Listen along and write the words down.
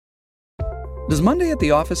Does Monday at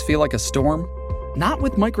the office feel like a storm? Not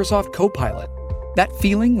with Microsoft Copilot. That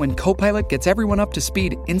feeling when Copilot gets everyone up to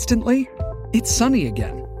speed instantly? It's sunny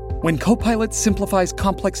again. When Copilot simplifies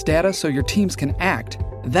complex data so your teams can act,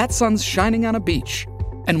 that sun's shining on a beach.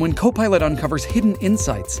 And when Copilot uncovers hidden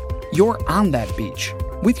insights, you're on that beach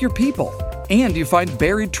with your people, and you find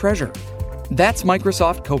buried treasure. That's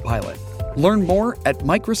Microsoft Copilot. Learn more at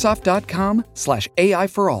Microsoft.com/AI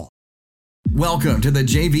for all. Welcome to the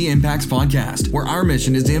JV Impacts Podcast, where our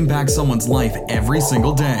mission is to impact someone's life every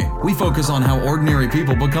single day. We focus on how ordinary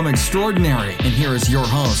people become extraordinary. And here is your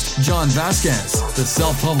host, John Vasquez, the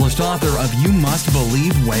self-published author of You Must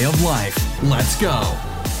Believe Way of Life. Let's go.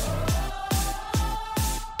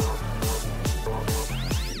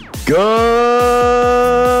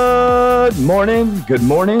 Good morning,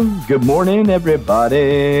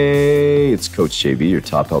 everybody. It's Coach JV, your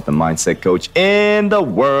top health and mindset coach in the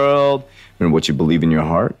world. And what you believe in your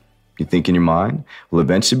heart, you think in your mind, will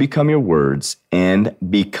eventually become your words and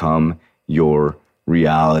become your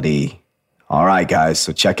reality. All right, guys,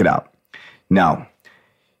 so check it out. Now,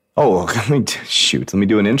 let me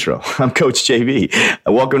do an intro. I'm Coach JV.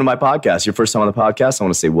 Welcome to my podcast. Your first time on the podcast, I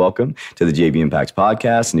want to say welcome to the JV Impacts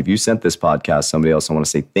Podcast. And if you sent this podcast to somebody else, I want to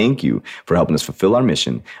say thank you for helping us fulfill our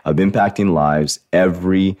mission of impacting lives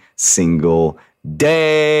every single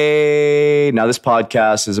day. Now, this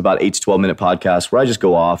podcast is about 8 to 12 minute podcast where I just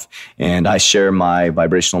go off and I share my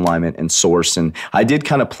vibrational alignment and source. And I did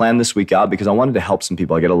kind of plan this week out because I wanted to help some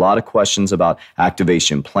people. I get a lot of questions about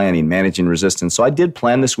activation, planning, managing resistance. So I did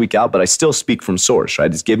plan this week out, but I still speak from source,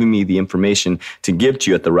 right? It's giving me the information to give to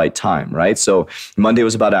you at the right time, right? So Monday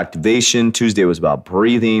was about activation. Tuesday was about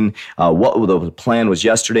breathing. What the plan was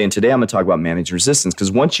yesterday. And today I'm going to talk about managing resistance,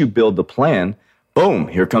 because once you build the plan, boom,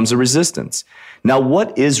 here comes the resistance. Now,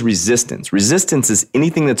 what is resistance? Resistance is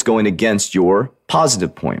anything that's going against your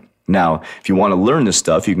positive point. Now, if you want to learn this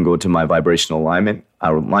stuff, you can go to my vibrational alignment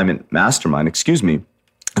mastermind, It's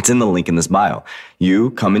in the link in this bio. You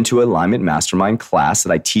come into Alignment Mastermind class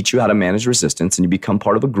that I teach you how to manage resistance, and you become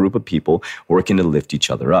part of a group of people working to lift each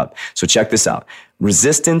other up. So check this out.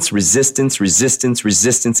 Resistance is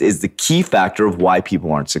the key factor of why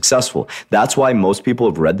people aren't successful. That's why most people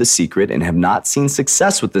have read The Secret and have not seen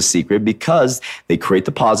success with The Secret, because they create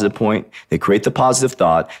the positive point, they create the positive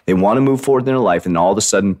thought, they want to move forward in their life, and all of a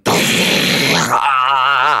sudden,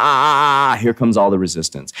 here comes all the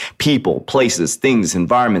resistance. People, places, things,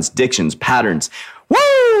 environments, dictions, patterns.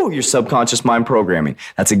 Woo! Your subconscious mind programming.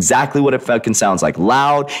 That's exactly what it fucking sounds like.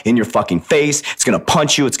 Loud, in your fucking face. It's going to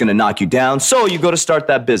punch you. It's going to knock you down. So you go to start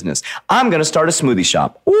that business. I'm going to start a smoothie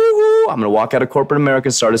shop. Woo-hoo! I'm going to walk out of corporate America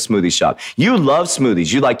and start a smoothie shop. You love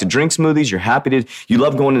smoothies. You like to drink smoothies. You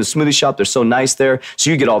love going to the smoothie shop. They're so nice there. So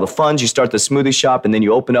you get all the funds. You start the smoothie shop, and then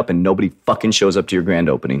you open up and nobody fucking shows up to your grand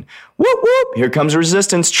opening. Whoop, whoop. Here comes a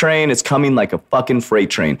resistance train. It's coming like a fucking freight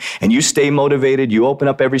train. And you stay motivated. You open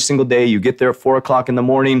up every single day. You get there at 4 o'clock in the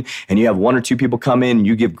morning, and you have 1 or 2 people come in, and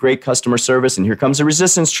you give great customer service, and here comes the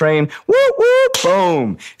resistance train. Whoop, whoop,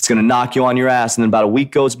 boom. It's going to knock you on your ass. And then about a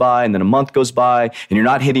week goes by, and then a month goes by, and you're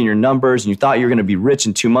not hitting your numbers, and you thought you were going to be rich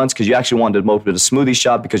in 2 months because you actually wanted to open a smoothie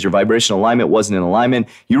shop because your vibrational alignment wasn't in alignment.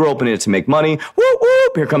 You were opening it to make money. Whoop,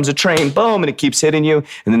 whoop. Here comes a train. Boom. And it keeps hitting you.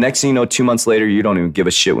 And the next thing you know, 2 months later, you don't even give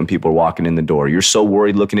a shit when people are walking in the door. You're so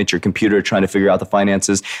worried looking at your computer, trying to figure out the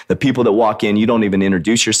finances. The people that walk in, you don't even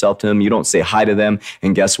introduce yourself to them. You don't say hi to them.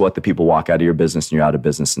 And guess what? The people walk out of your business, and you're out of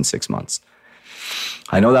business in 6 months.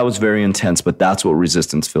 I know that was very intense, but that's what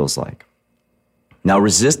resistance feels like. Now,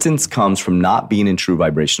 resistance comes from not being in true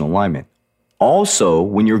vibrational alignment. Also,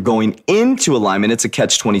 when you're going into alignment, it's a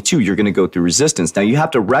catch-22. You're going to go through resistance. Now, you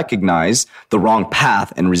have to recognize the wrong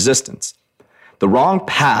path and resistance. The wrong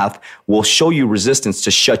path will show you resistance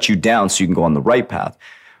to shut you down so you can go on the right path.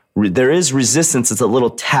 There is resistance. It's a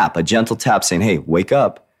little tap, a gentle tap saying, hey, wake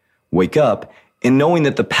up, wake up. And knowing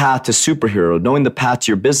that the path to superhero, knowing the path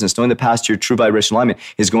to your business, knowing the path to your true vibrational alignment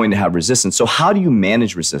is going to have resistance. So how do you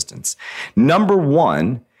manage resistance? Number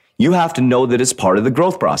one, you have to know that it's part of the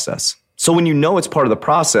growth process. So when you know it's part of the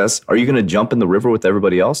process, are you going to jump in the river with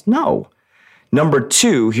everybody else? No. Number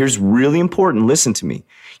two, here's really important. Listen to me.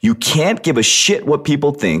 You can't give a shit what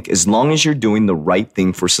people think as long as you're doing the right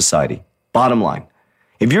thing for society. Bottom line.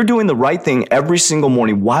 If you're doing the right thing every single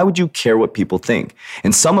morning, why would you care what people think?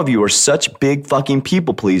 And some of you are such big fucking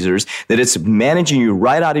people pleasers that it's managing you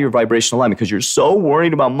right out of your vibrational alignment because you're so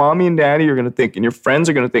worried about mommy and daddy are going to think, and your friends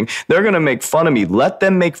are going to think, they're going to make fun of me. Let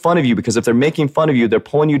them make fun of you, because if they're making fun of you, they're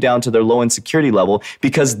pulling you down to their low insecurity level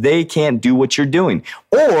because they can't do what you're doing.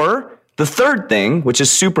 Or the third thing, which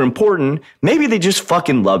is super important, maybe they just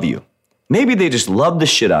fucking love you. Maybe they just love the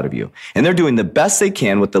shit out of you and they're doing the best they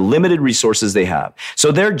can with the limited resources they have. So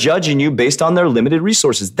they're judging you based on their limited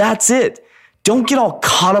resources. That's it. Don't get all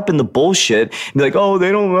caught up in the bullshit and be like, oh,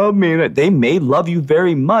 they don't love me. They may love you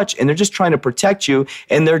very much and they're just trying to protect you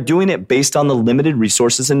and they're doing it based on the limited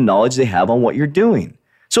resources and knowledge they have on what you're doing.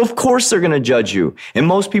 So of course they're going to judge you. And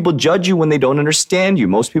most people judge you when they don't understand you.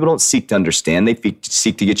 Most people don't seek to understand. They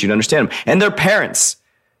seek to get you to understand them. And they're parents.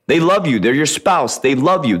 They love you. They're your spouse. They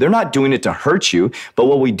love you. They're not doing it to hurt you. But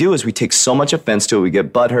what we do is we take so much offense to it. We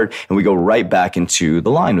get butthurt and we go right back into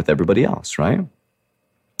the line with everybody else, right?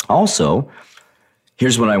 Also,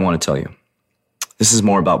 here's what I want to tell you. This is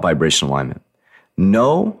more about vibrational alignment.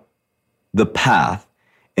 Know the path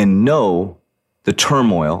and know the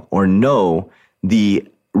turmoil or know the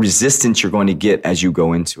resistance you're going to get as you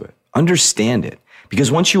go into it. Understand it. Because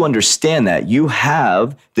once you understand that, you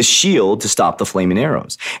have the shield to stop the flaming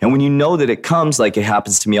arrows. And when you know that it comes like it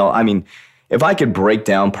happens to me, if I could break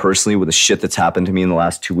down personally with the shit that's happened to me in the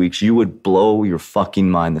last 2 weeks, you would blow your fucking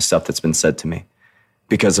mind, the stuff that's been said to me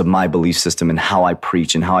because of my belief system and how I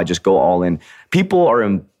preach and how I just go all in. People are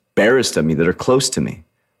embarrassed of me that are close to me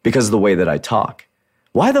because of the way that I talk.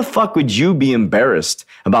 Why the fuck would you be embarrassed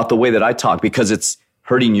about the way that I talk? Because it's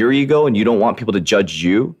hurting your ego and you don't want people to judge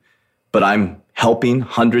you, but I'm helping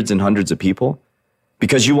hundreds and hundreds of people?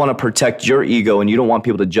 Because you want to protect your ego and you don't want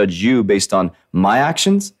people to judge you based on my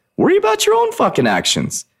actions? Worry about your own fucking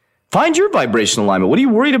actions. Find your vibrational alignment. What are you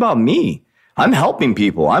worried about me? I'm helping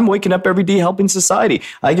people. I'm waking up every day helping society.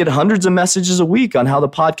 I get hundreds of messages a week on how the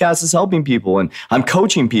podcast is helping people, and I'm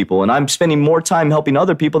coaching people, and I'm spending more time helping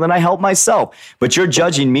other people than I help myself. But you're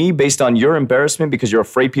judging me based on your embarrassment because you're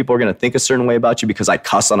afraid people are going to think a certain way about you because I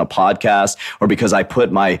cuss on a podcast or because I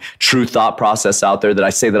put my true thought process out there that I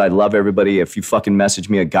say that I love everybody. If you fucking message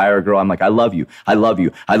me, a guy or a girl, I'm like, I love you. I love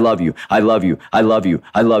you. I love you. I love you. I love you.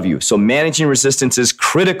 I love you. So managing resistance is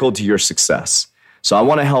critical to your success. So I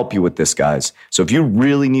want to help you with this, guys. So if you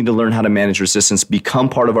really need to learn how to manage resistance, become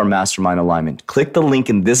part of our mastermind alignment. Click the link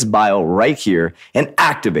in this bio right here and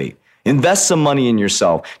activate. Invest some money in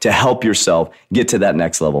yourself to help yourself get to that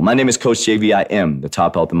next level. My name is Coach JV. I am the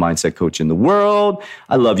top health and mindset coach in the world.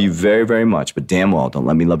 I love you very, very much, but damn well, don't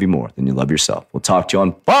let me love you more than you love yourself. We'll talk to you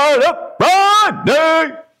on Fired Up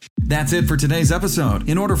Friday. That's it for today's episode.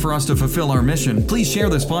 In order for us to fulfill our mission, please share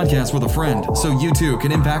this podcast with a friend so you too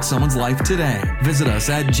can impact someone's life today. Visit us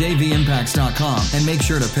at jvimpacts.com and make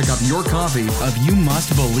sure to pick up your copy of You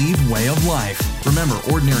Must Believe Way of Life. Remember,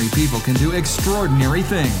 ordinary people can do extraordinary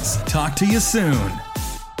things. Talk to you soon.